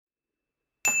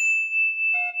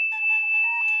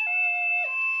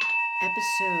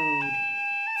Episode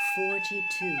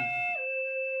 42.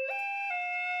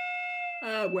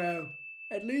 Ah, well,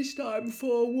 at least I'm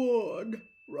forewarned,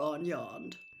 Ron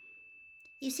yawned.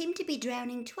 You seem to be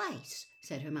drowning twice,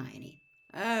 said Hermione.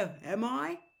 Oh, am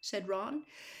I? Said Ron,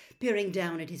 peering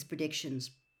down at his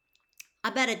predictions.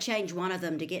 I better change one of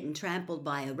them to getting trampled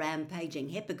by a rampaging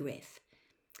hippogriff.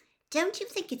 Don't you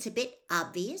think it's a bit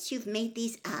obvious you've made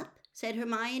these up? Said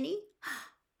Hermione.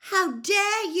 How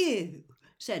dare you?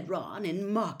 Said Ron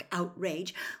in mock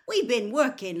outrage. We've been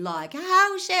working like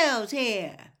house elves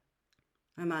here.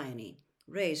 Hermione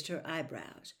raised her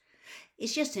eyebrows.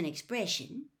 It's just an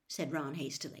expression, said Ron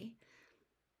hastily.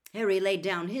 Harry laid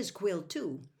down his quill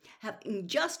too, having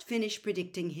just finished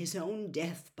predicting his own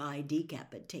death by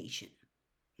decapitation.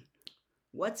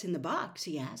 What's in the box?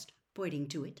 He asked, pointing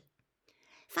to it.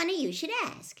 Funny you should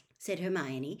ask, said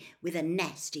Hermione with a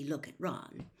nasty look at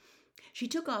Ron. She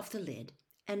took off the lid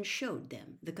and showed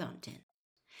them the contents.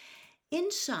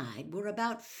 Inside were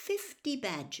about 50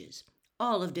 badges,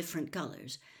 all of different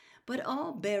colors, but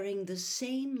all bearing the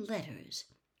same letters,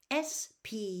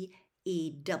 S-P-E-W.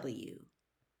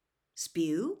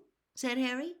 Spew? Said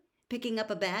Harry, picking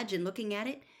up a badge and looking at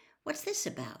it. What's this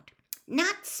about?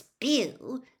 Not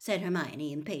spew, said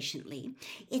Hermione impatiently.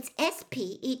 It's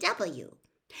S-P-E-W.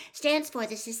 Stands for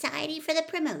the Society for the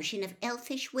Promotion of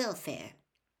Elfish Welfare.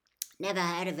 Never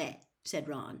heard of it, said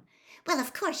Ron. Well,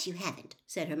 of course you haven't,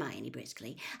 said Hermione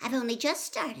briskly. I've only just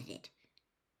started it.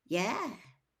 Yeah,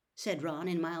 said Ron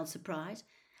in mild surprise.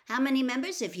 How many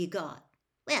members have you got?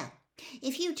 Well,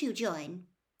 if you two join,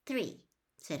 3,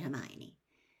 said Hermione.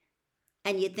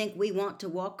 And you think we want to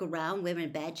walk around wearing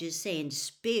badges saying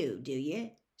spew, do you?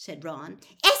 Said Ron.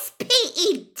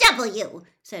 S-P-E-W,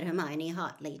 said Hermione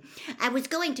hotly. I was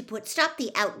going to put stop the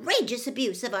outrageous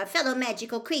abuse of our fellow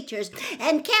magical creatures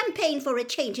and campaign for a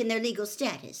change in their legal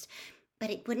status. But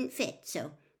it wouldn't fit,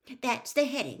 so that's the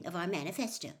heading of our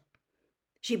manifesto.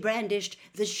 She brandished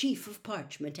the sheaf of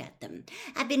parchment at them.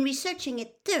 I've been researching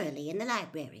it thoroughly in the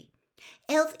library.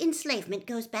 Elf enslavement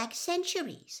goes back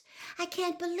centuries. I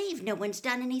can't believe no one's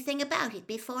done anything about it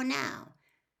before now.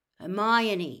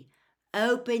 Hermione,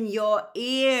 open your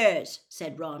ears,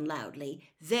 said Ron loudly.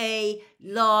 They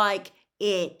like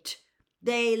it.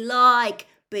 They like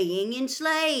being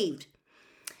enslaved.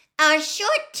 Our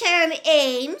short-term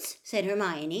aims, said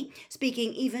Hermione,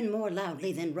 speaking even more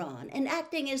loudly than Ron and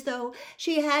acting as though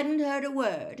she hadn't heard a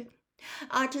word,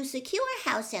 are to secure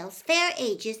house elves fair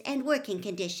ages and working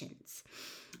conditions.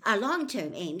 Our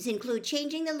long-term aims include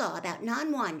changing the law about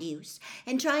non-wand use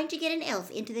and trying to get an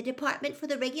elf into the Department for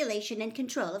the Regulation and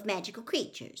Control of Magical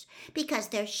Creatures, because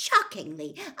they're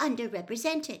shockingly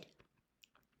underrepresented.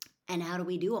 And how do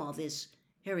we do all this?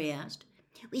 Harry asked.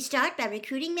 We start by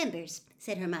recruiting members,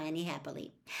 said Hermione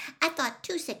happily. I thought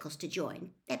 2 sickles to join.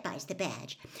 That buys the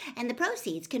badge. And the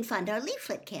proceeds can fund our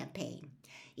leaflet campaign.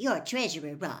 You're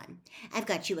treasurer, Ron. I've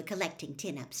got you a collecting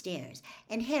tin upstairs.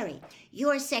 And Harry,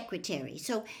 you're secretary,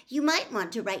 so you might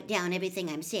want to write down everything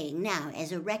I'm saying now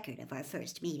as a record of our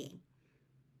first meeting.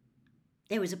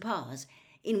 There was a pause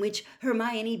in which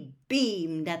Hermione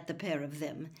beamed at the pair of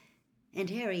them, and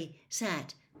Harry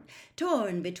sat,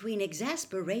 torn between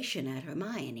exasperation at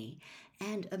Hermione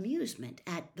and amusement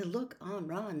at the look on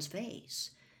Ron's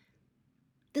face.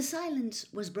 The silence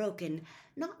was broken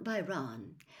not by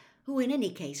Ron, who in any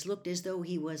case looked as though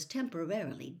he was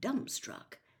temporarily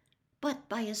dumbstruck, but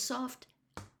by a soft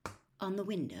on the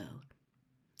window.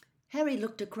 Harry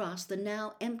looked across the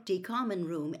now empty common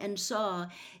room and saw,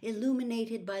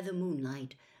 illuminated by the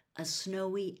moonlight, a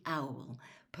snowy owl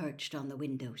perched on the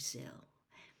window-sill.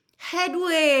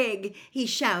 Hedwig! He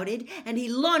shouted, and he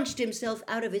launched himself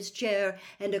out of his chair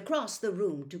and across the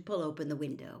room to pull open the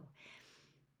window.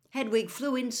 Hedwig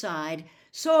flew inside,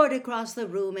 soared across the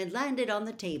room, and landed on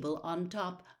the table on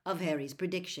top of Harry's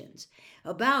predictions.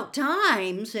 About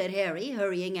time, said Harry,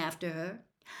 hurrying after her.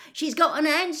 She's got an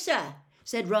answer,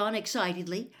 said Ron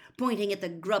excitedly, pointing at the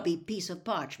grubby piece of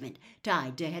parchment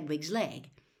tied to Hedwig's leg.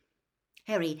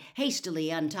 Harry hastily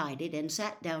untied it and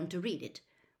sat down to read it,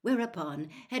 whereupon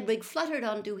Hedwig fluttered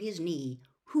onto his knee,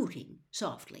 hooting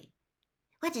softly.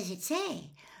 What does it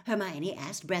say? Hermione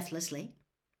asked breathlessly.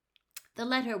 The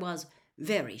letter was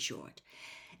very short,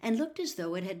 and looked as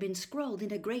though it had been scrawled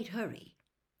in a great hurry.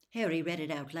 Harry read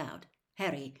it out loud.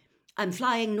 Harry, I'm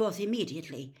flying north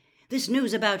immediately. This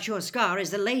news about your scar is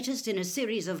the latest in a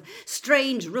series of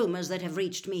strange rumors that have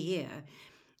reached me here.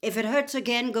 If it hurts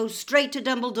again, go straight to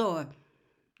Dumbledore.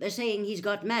 They're saying he's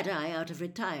got Mad-Eye out of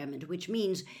retirement, which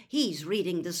means he's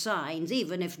reading the signs,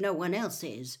 even if no one else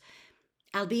is.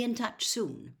 I'll be in touch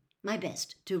soon. My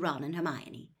best to Ron and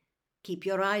Hermione. Keep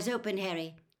your eyes open,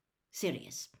 Harry.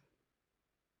 Sirius.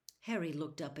 Harry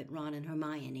looked up at Ron and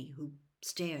Hermione, who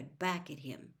stared back at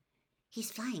him.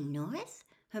 "He's flying north?"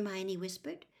 Hermione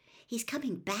whispered. "He's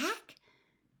coming back?"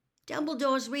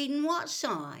 "Dumbledore's reading what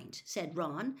signs?" said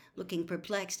Ron, looking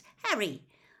perplexed. "Harry,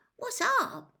 what's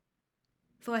up?"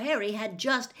 For Harry had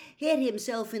just hit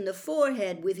himself in the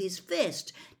forehead with his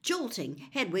fist, jolting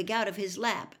Hedwig out of his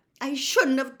lap. "I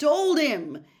shouldn't have told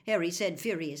him," Harry said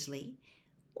furiously.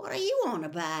 "What are you on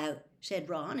about?" said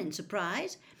Ron in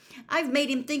surprise. "I've made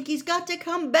him think he's got to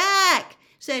come back,"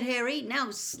 said Harry, now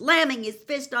slamming his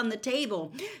fist on the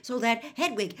table so that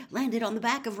Hedwig landed on the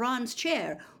back of Ron's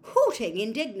chair, hooting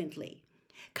indignantly.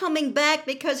 "Coming back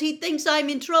because he thinks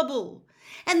I'm in trouble.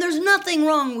 And there's nothing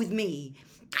wrong with me.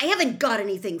 I haven't got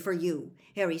anything for you,"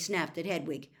 Harry snapped at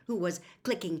Hedwig, who was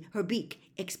clicking her beak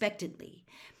expectantly.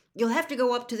 "You'll have to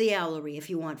go up to the owlery if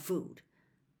you want food."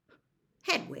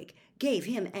 Hedwig gave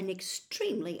him an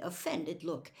extremely offended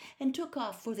look and took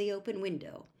off for the open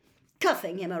window,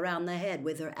 cuffing him around the head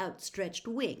with her outstretched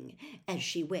wing as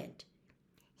she went.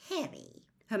 "Harry,"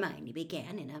 Hermione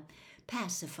began in a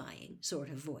pacifying sort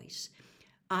of voice.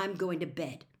 "I'm going to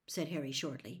bed," said Harry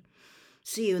shortly.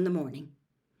 "See you in the morning."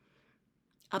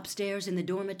 Upstairs in the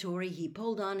dormitory, he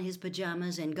pulled on his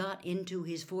pajamas and got into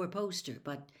his four-poster,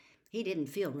 but he didn't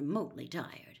feel remotely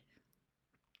tired.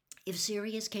 If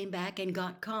Sirius came back and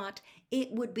got caught,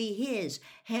 it would be his,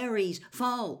 Harry's,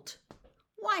 fault.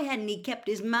 Why hadn't he kept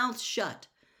his mouth shut?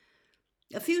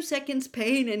 A few seconds'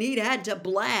 pain and he'd had to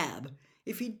blab.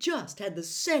 If he just had the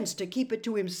sense to keep it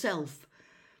to himself.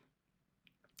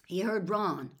 He heard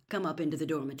Ron come up into the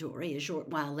dormitory a short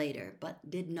while later, but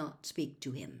did not speak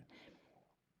to him.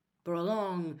 For a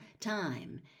long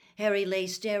time, Harry lay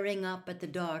staring up at the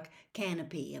dark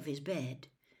canopy of his bed.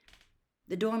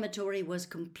 The dormitory was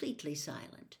completely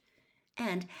silent,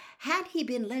 and had he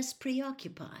been less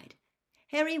preoccupied,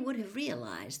 Harry would have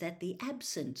realized that the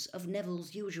absence of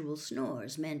Neville's usual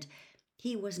snores meant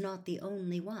he was not the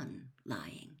only one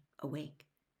lying awake.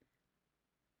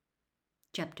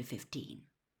 Chapter 15.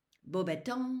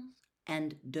 Beauxbatons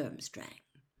and Durmstrang.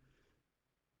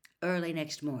 Early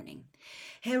next morning,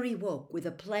 Harry woke with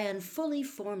a plan fully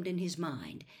formed in his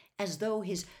mind, as though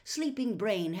his sleeping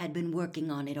brain had been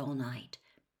working on it all night.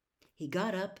 He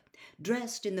got up,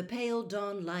 dressed in the pale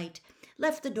dawn light,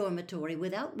 left the dormitory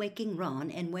without waking Ron,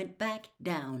 and went back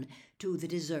down to the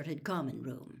deserted common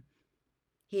room.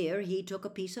 Here he took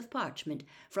a piece of parchment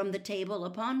from the table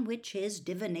upon which his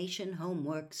divination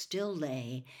homework still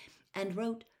lay, and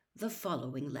wrote the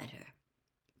following letter.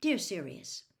 "Dear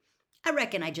Sirius, I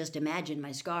reckon I just imagined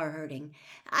my scar hurting.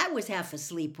 I was half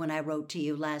asleep when I wrote to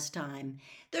you last time.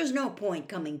 There's no point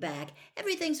coming back.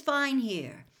 Everything's fine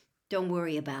here. Don't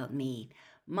worry about me.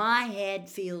 My head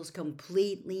feels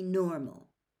completely normal.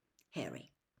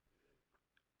 Harry."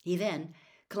 He then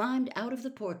climbed out of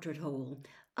the portrait hole,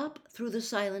 up through the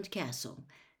silent castle,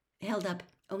 held up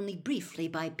only briefly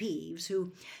by Peeves,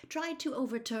 who tried to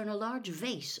overturn a large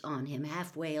vase on him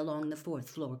halfway along the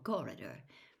fourth-floor corridor.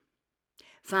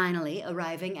 Finally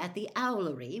arriving at the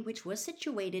owlery, which was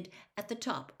situated at the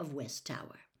top of West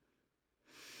Tower.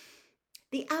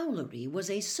 The owlery was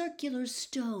a circular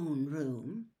stone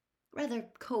room,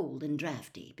 rather cold and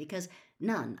draughty, because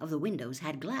none of the windows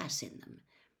had glass in them.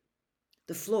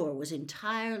 The floor was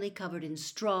entirely covered in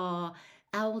straw,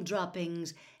 owl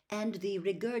droppings, and the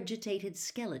regurgitated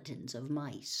skeletons of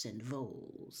mice and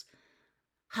voles.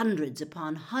 Hundreds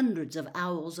upon hundreds of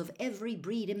owls of every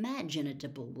breed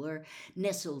imaginable were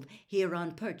nestled here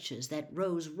on perches that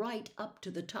rose right up to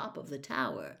the top of the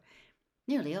tower,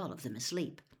 nearly all of them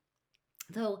asleep,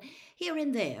 though here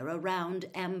and there a round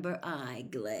amber eye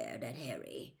glared at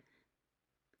Harry.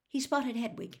 He spotted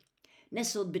Hedwig,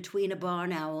 nestled between a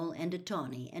barn owl and a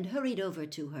tawny, and hurried over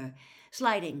to her,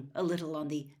 sliding a little on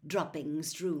the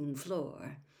dropping-strewn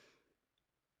floor.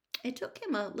 It took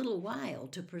him a little while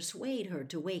to persuade her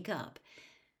to wake up,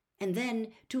 and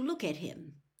then to look at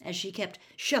him as she kept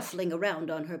shuffling around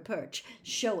on her perch,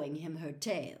 showing him her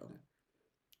tail.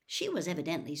 She was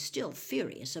evidently still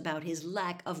furious about his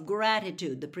lack of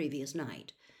gratitude the previous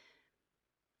night.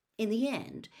 In the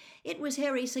end, it was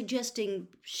Harry suggesting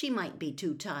she might be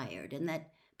too tired, and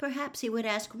that perhaps he would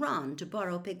ask Ron to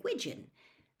borrow Pigwidgeon,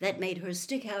 that made her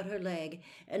stick out her leg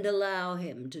and allow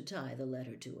him to tie the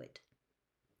letter to it.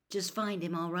 "Just find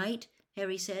him, all right,"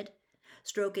 Harry said,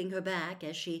 stroking her back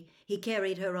as he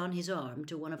carried her on his arm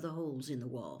to one of the holes in the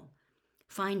wall.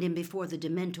 "Find him before the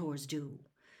Dementors do."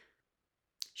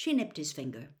 She nipped his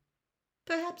finger,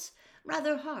 perhaps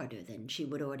rather harder than she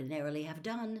would ordinarily have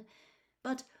done,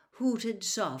 but hooted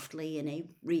softly in a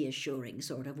reassuring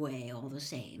sort of way all the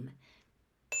same.